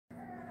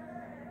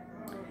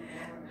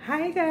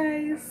Hi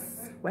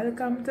guys,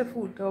 welcome to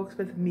Food Talks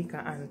with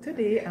Meka, and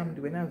today I'm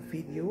doing a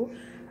video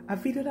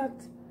that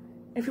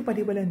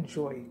everybody will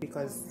enjoy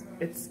because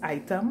it's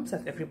items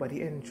that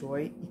everybody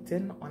enjoy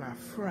eating on a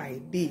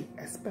Friday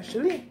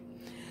especially.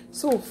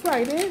 So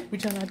Friday,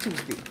 which is on a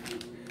Tuesday.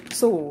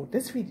 So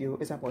this video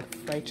is about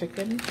fried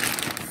chicken,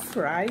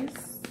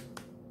 fries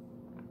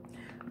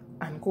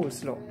and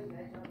coleslaw.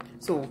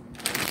 So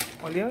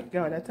all you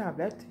get a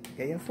tablet,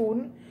 get your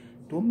phone,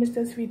 don't miss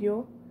this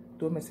video,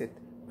 don't miss it.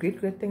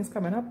 Great things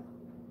coming up.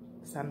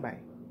 Stand by.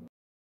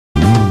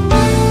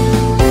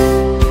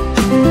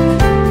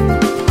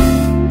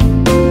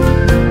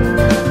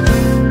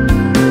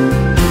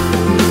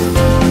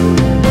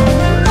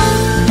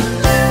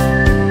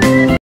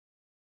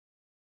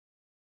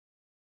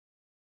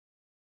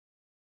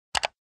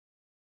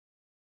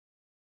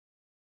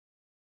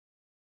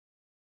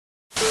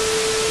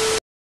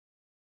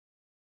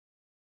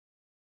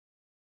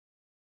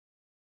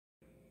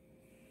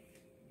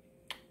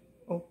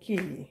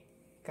 Okay,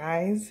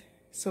 guys,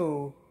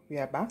 so we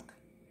are back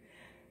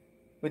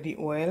with the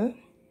oil.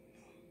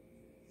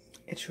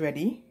 It's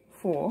ready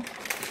for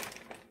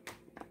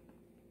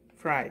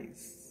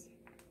fries.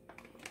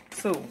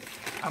 So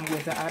I'm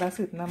going to add a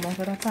certain amount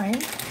at a time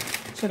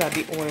so that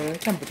the oil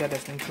temperature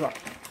doesn't drop.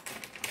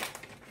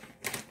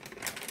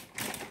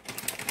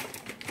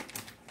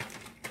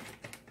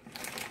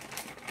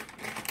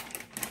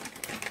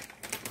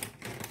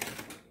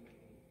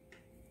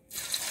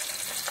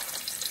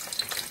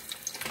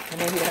 And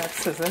then you add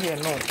scissor here,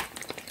 no,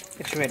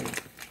 it's ready.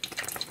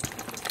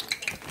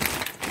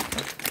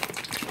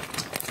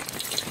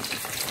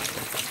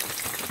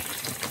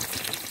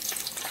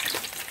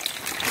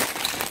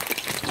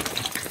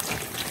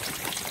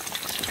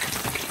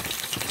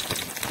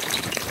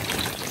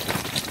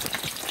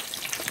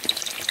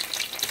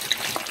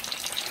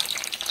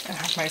 I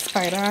have my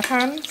spider at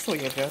hand, so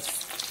you just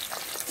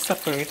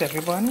separate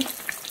everyone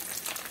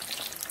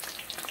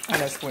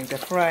and it's going to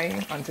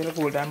fry until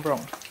golden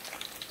brown.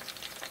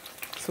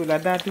 So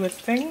let that do its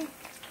thing,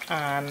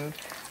 and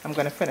I'm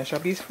going to finish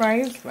up these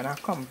fries. When I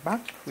come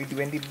back, we're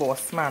doing the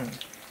boss man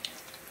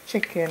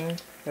chicken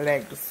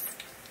legs,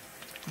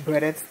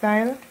 breaded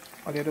style,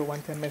 or you don't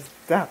want to miss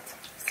that.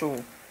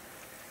 So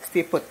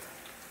stay put.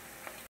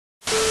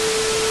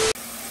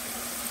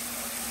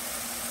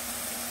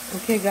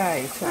 Okay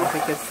guys, so as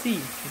you can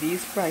see,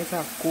 these fries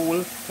are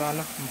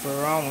golden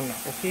brown.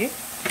 Okay,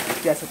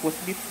 they are supposed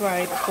to be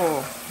fried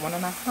for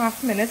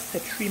 1.5 minutes to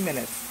 3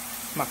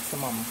 minutes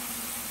maximum.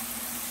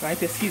 Right,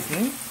 the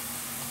seasoning,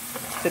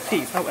 the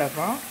taste.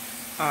 However,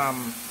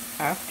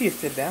 I've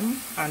tasted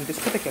them, and this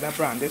particular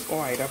brand, this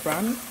Ore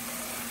brand,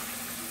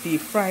 the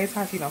fries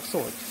has enough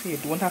salt, so you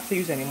don't have to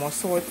use any more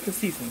salt to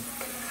season.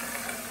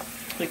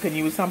 You can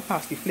use some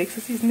parsley flakes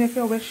to season if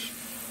you wish,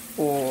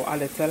 or a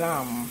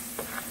little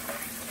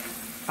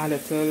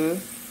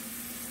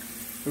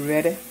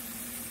red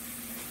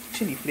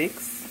chili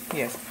flakes.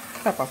 Yes,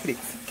 pepper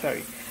flakes.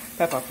 Sorry,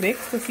 pepper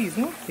flakes to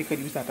season. You could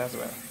use that as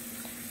well.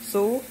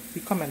 So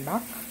we're coming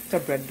back to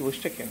bread those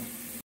chicken.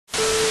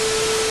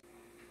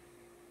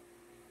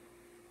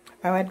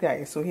 Alright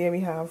guys, so here we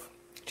have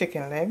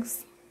chicken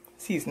legs,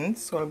 seasoned,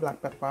 salt, black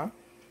pepper,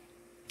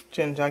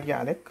 ginger,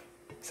 garlic,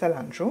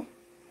 cilantro.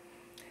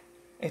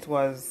 It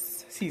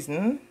was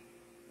seasoned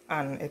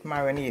and it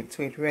marinated,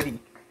 so it's ready.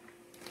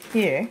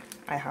 Here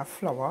I have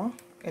flour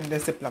in the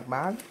Ziploc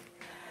bag.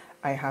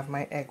 I have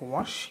my egg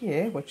wash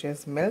here, which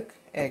is milk,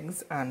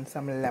 eggs, and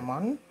some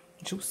lemon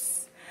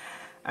juice.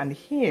 And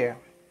here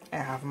I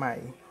have my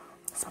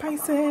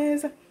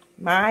spices,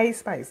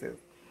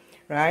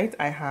 right?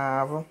 I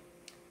have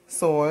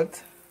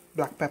salt,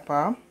 black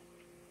pepper,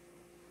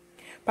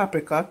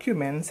 paprika,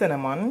 cumin,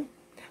 cinnamon,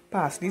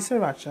 parsley,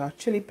 sriracha,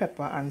 chili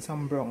pepper, and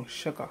some brown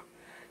sugar.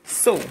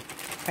 So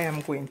I am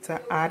going to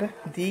add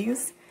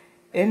these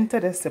into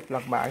the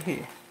Ziploc bag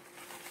here.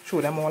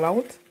 Throw them all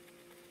out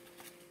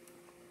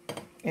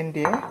in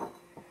there,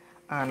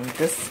 and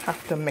this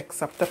have to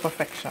mix up to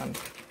perfection.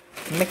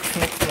 Mix.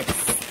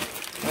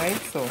 Right,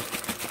 so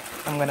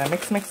I'm gonna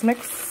mix,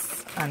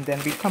 and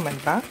then be coming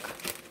back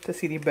to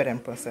see the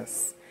breading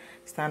process.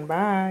 Stand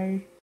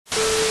by.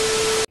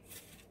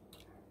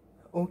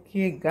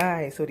 Okay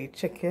guys, so the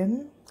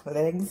chicken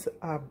legs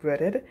are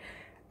breaded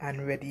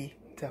and ready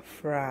to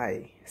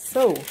fry.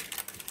 So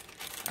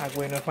I'm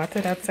going over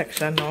to that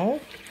section now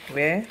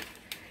where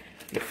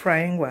the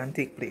frying will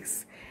take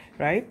place,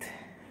 right?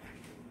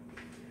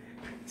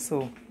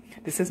 So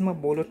this is my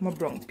bowl with my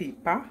brown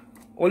paper.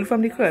 All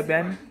from the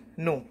Caribbean,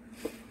 no.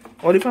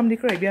 All from the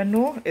Caribbean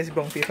know is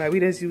brown paper. We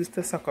just use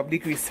to suck up the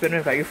grease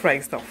whenever you fry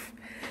stuff.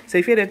 So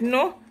if you didn't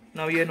know,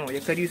 now you know. You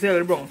could use a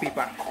little brown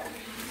paper.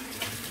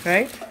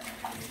 Right?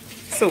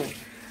 So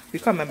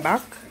we're coming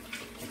back.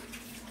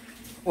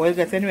 Oil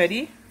getting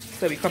ready.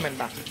 So we're coming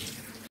back.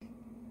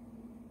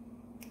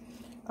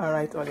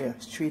 Alright, all here,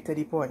 straight to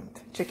the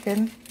point.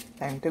 Chicken,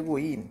 time to go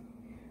in.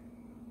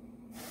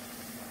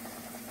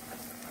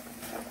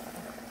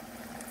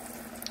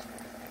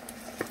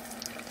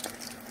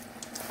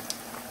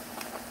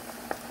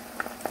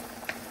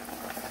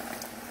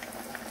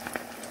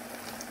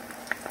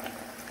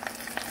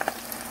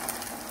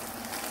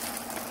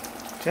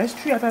 Just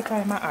 3 at a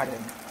time I add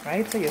in,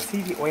 right? So you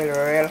see the oil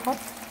real hot,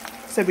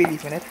 so we're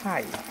leaving it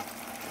high,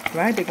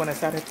 right? They're gonna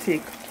start to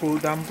take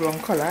golden brown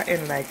color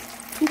in like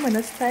 2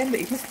 minutes time.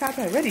 They even start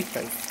already,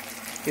 guys.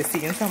 You're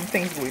seeing some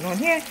things going on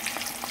here.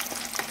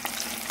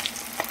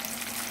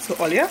 So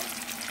all yeah,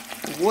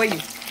 boy,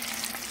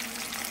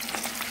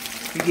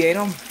 we're getting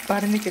on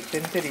bad in the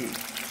kitchen today.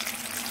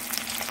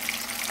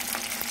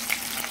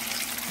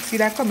 See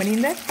that coming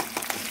in there?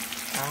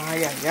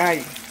 Aye, aye,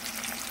 aye.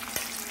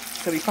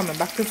 So we're coming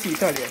back to see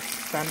it all, yes.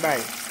 Stand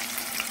by.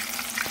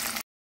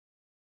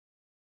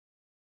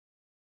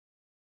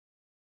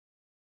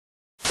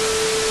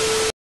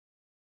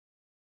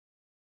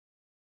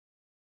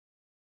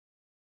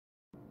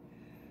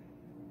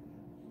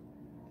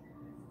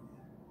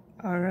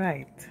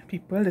 Alright,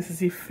 people, this is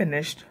the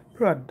finished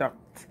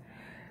product.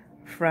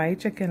 Fried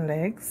chicken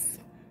legs.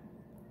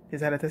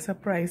 Is a little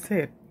surprise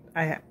here.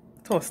 I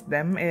tossed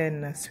them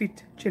in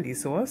sweet chili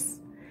sauce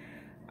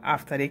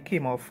after they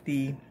came off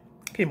the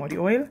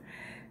oil.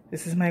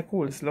 This is my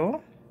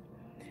coleslaw,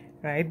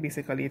 right?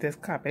 Basically it is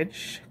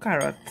cabbage,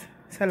 carrot,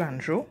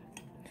 cilantro,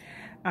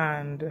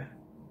 and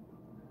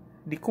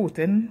the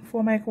coating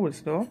for my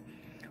coleslaw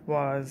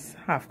was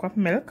 1/2 cup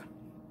milk,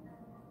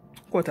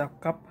 1/4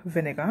 cup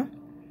vinegar,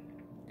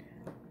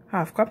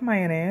 1/2 cup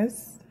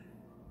mayonnaise,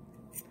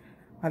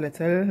 a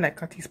little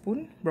like a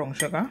teaspoon brown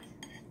sugar,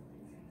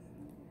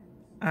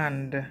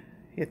 and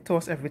you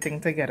toss everything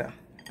together,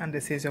 and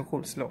this is your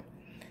coleslaw.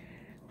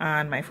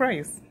 And my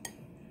fries,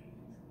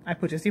 I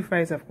purchased the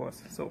fries, of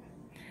course, so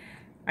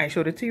I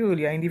showed it to you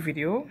earlier in the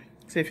video.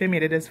 So if you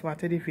made it this far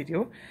to the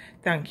video,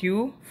 thank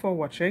you for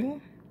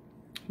watching.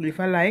 Leave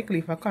a like,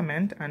 leave a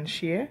comment, and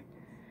share.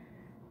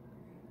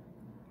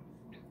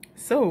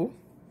 So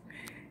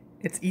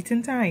it's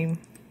eating time.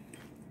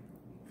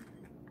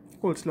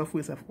 Coleslaw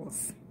first, of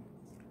course.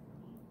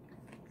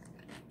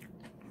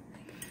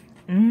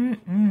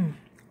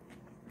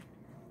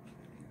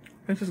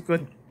 This is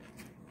good.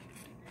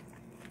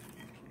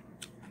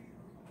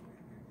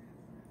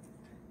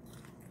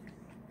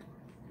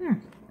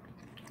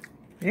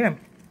 Yeah.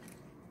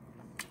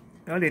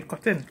 All it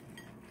cut in.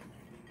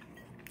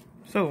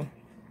 So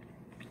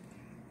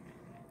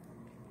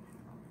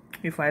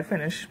before I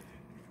finish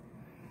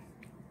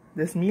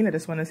this meal, I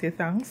just want to say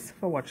thanks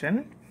for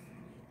watching.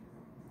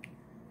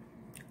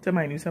 To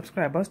my new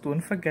subscribers,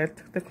 don't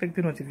forget to click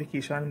the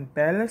notification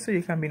bell so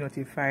you can be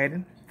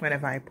notified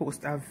whenever I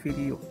post a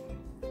video.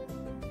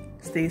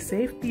 Stay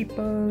safe,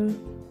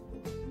 people.